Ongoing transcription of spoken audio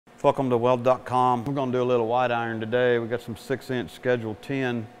Welcome to Weld.com. We're going to do a little white iron today. We got some 6-inch Schedule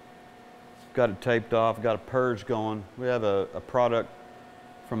 10. Got it taped off, got a purge going. We have a product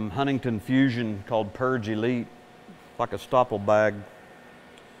from Huntingdon Fusion called Purge Elite. It's like a stopple bag.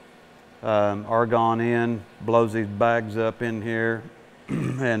 Argon in, blows these bags up in here,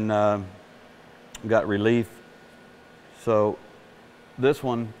 and got relief. So this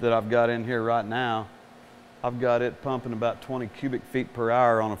one that I've got in here right now, I've got it pumping about 20 cubic feet per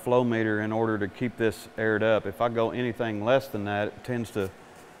hour on a flow meter in order to keep this aired up. If I go anything less than that, it tends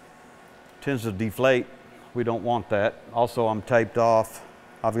to deflate. We don't want that. Also, I'm taped off.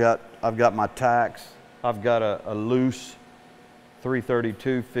 I've got my tacks. I've got a loose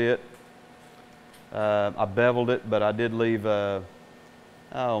 332 fit. I beveled it, but I did leave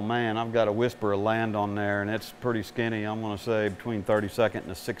oh man, I've got a whisper of land on there, and it's pretty skinny. I'm gonna say between 32nd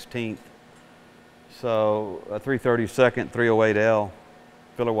and a 16th. So a 332nd 308L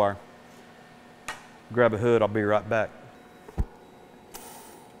filler wire. Grab a hood, I'll be right back.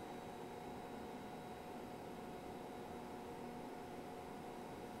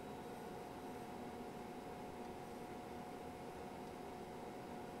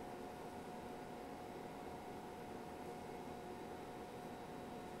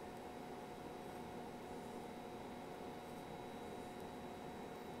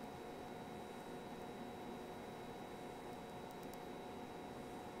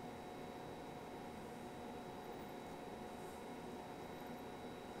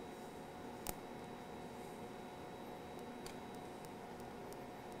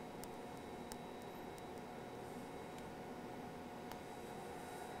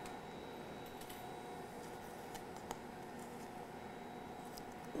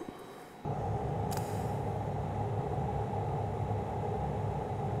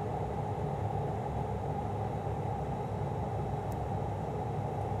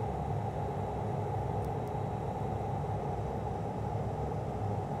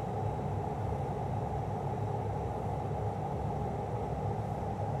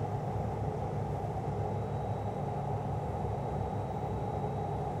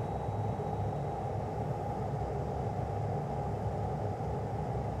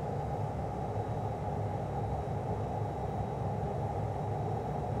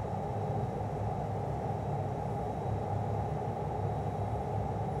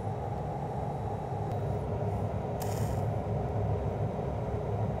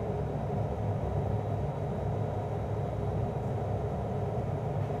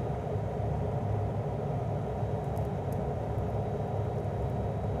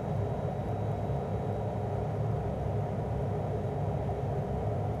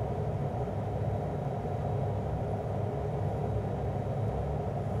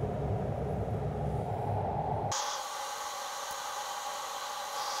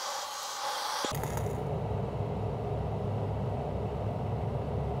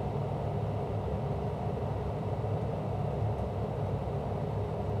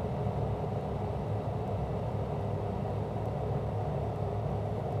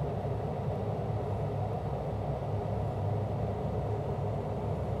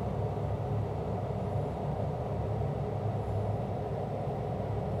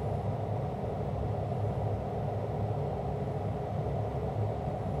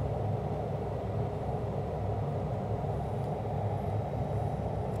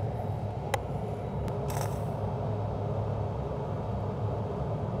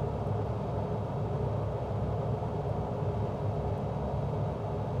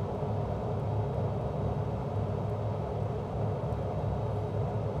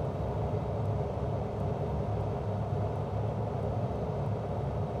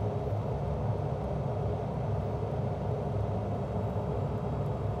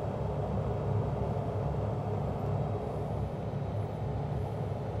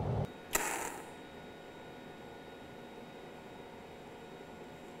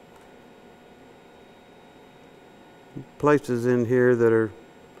 Places in here that are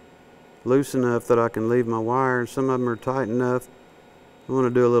loose enough that I can leave my wire, and some of them are tight enough. I want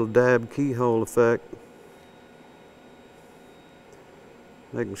to do a little dab keyhole effect,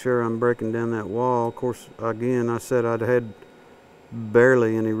 making sure I'm breaking down that wall. Of course, again, I said I'd had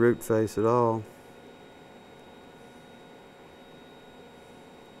barely any root face at all.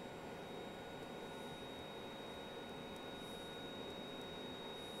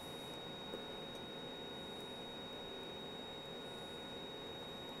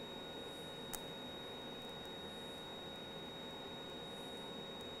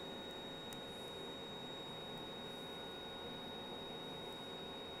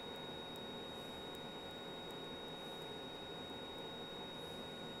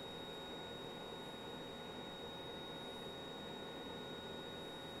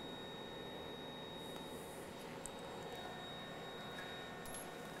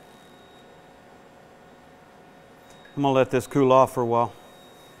 I'm gonna let this cool off for a while.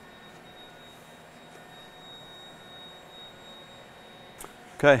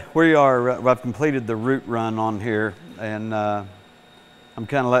 Okay, we are, I've completed the root run on here, and I'm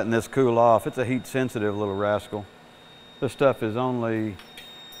kind of letting this cool off. It's a heat sensitive little rascal. This stuff is only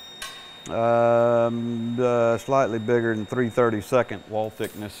slightly bigger than 3/32 wall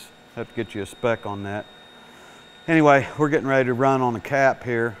thickness. Have to get you a spec on that. Anyway, we're getting ready to run on the cap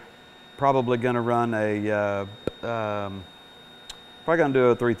here. Probably gonna run a, probably gonna do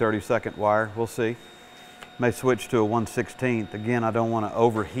a 3/32 wire, we'll see. May switch to a 1/16. Again, I don't want to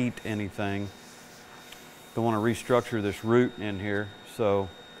overheat anything. Don't want to restructure this root in here, so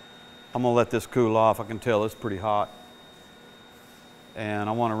I'm gonna let this cool off. I can tell it's pretty hot. And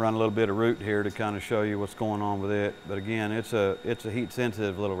I want to run a little bit of root here to kind of show you what's going on with it. But again, it's a heat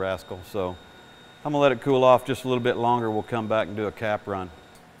sensitive little rascal, so I'm gonna let it cool off just a little bit longer. We'll come back and do a cap run.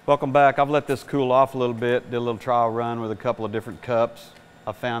 Welcome back. I've let this cool off a little bit, did a little trial run with a couple of different cups.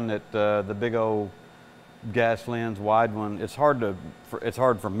 I found that the big old gas lens wide one, it's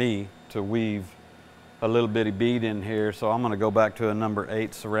hard for me to weave a little bitty bead in here, so I'm going to go back to a number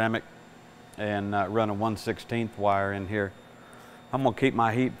 8 ceramic and run a 1/16 wire in here. I'm going to keep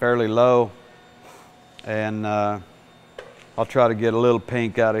my heat fairly low, and I'll try to get a little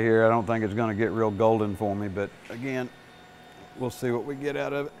pink out of here. I don't think it's going to get real golden for me, but again, we'll see what we get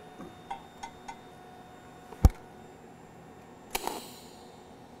out of it.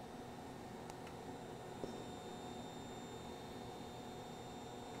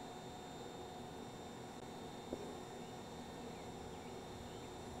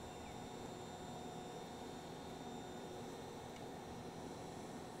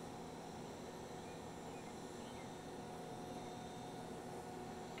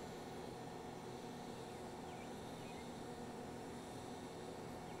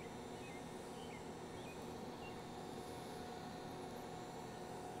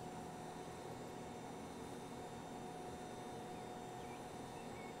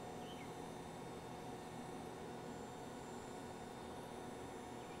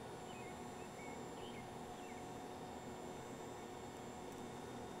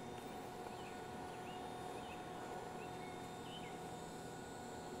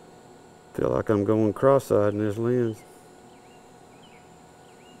 Feel like I'm going cross-eyed in this lens.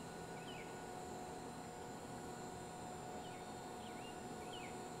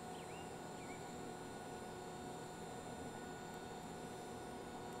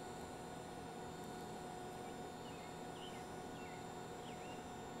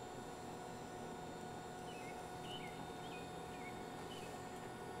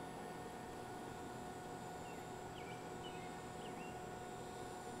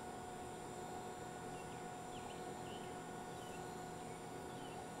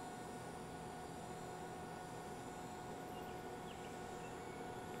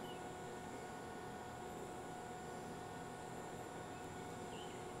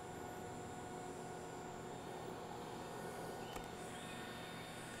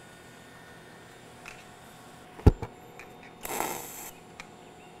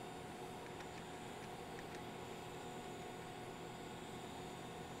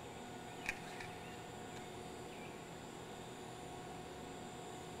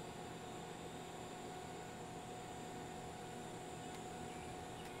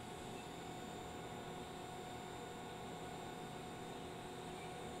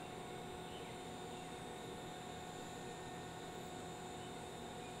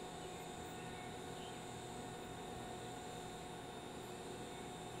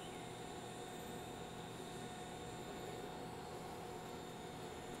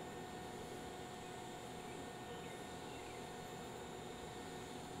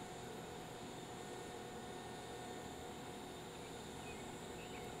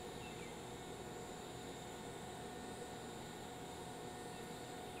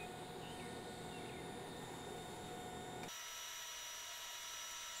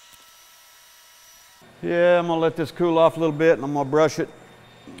 Yeah, I'm gonna let this cool off a little bit, and I'm gonna brush it,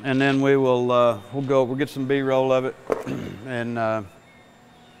 and then we will we'll get some B-roll of it, and I'll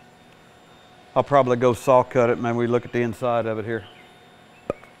probably go saw cut it. Maybe we look at the inside of it here.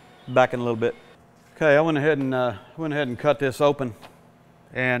 Back in a little bit. Okay, I went ahead and cut this open,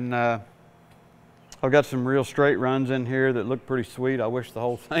 and I've got some real straight runs in here that look pretty sweet. I wish the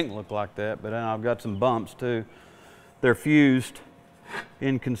whole thing looked like that, but then I've got some bumps too. They're fused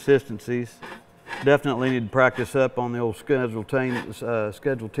inconsistencies. Definitely need to practice up on the old Schedule 10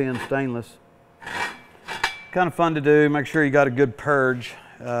 stainless. Kind of fun to do. Make sure you got a good purge.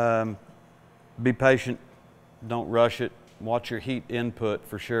 Be patient. Don't rush it. Watch your heat input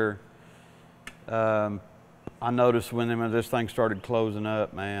for sure. I noticed when this thing started closing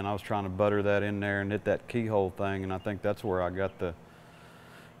up, man, I was trying to butter that in there and hit that keyhole thing, and I think that's where I got the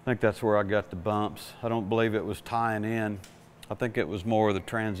bumps. I don't believe it was tying in. I think it was more of the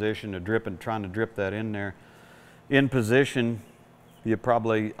transition to dripping, trying to drip that in there. In position, you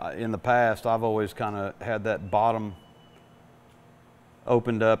probably, in the past, I've always kind of had that bottom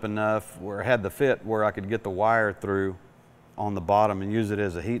opened up enough where it had the fit where I could get the wire through on the bottom and use it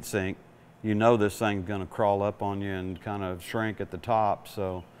as a heat sink. You know this thing's gonna crawl up on you and kind of shrink at the top.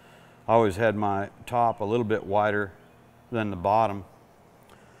 So I always had my top a little bit wider than the bottom.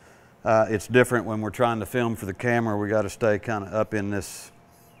 It's different when we're trying to film for the camera. We got to stay kind of up in this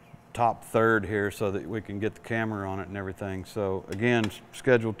top third here so that we can get the camera on it and everything. So again,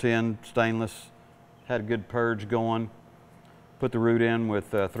 Schedule 10 stainless, had a good purge going. Put the root in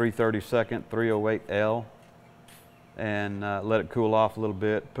with 3/32 308L and let it cool off a little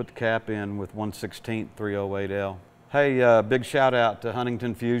bit. Put the cap in with 1/16 308L. Hey, big shout out to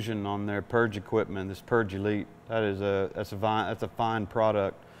Huntingdon Fusion on their purge equipment, this Purge Elite. That's a fine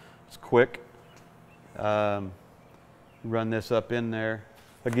product. It's quick. Run this up in there.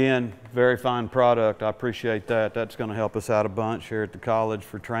 Again, very fine product. I appreciate that. That's going to help us out a bunch here at the college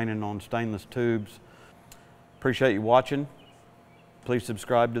for training on stainless tubes. Appreciate you watching. Please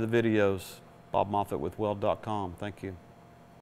subscribe to the videos. Bob Moffett with Weld.com. Thank you.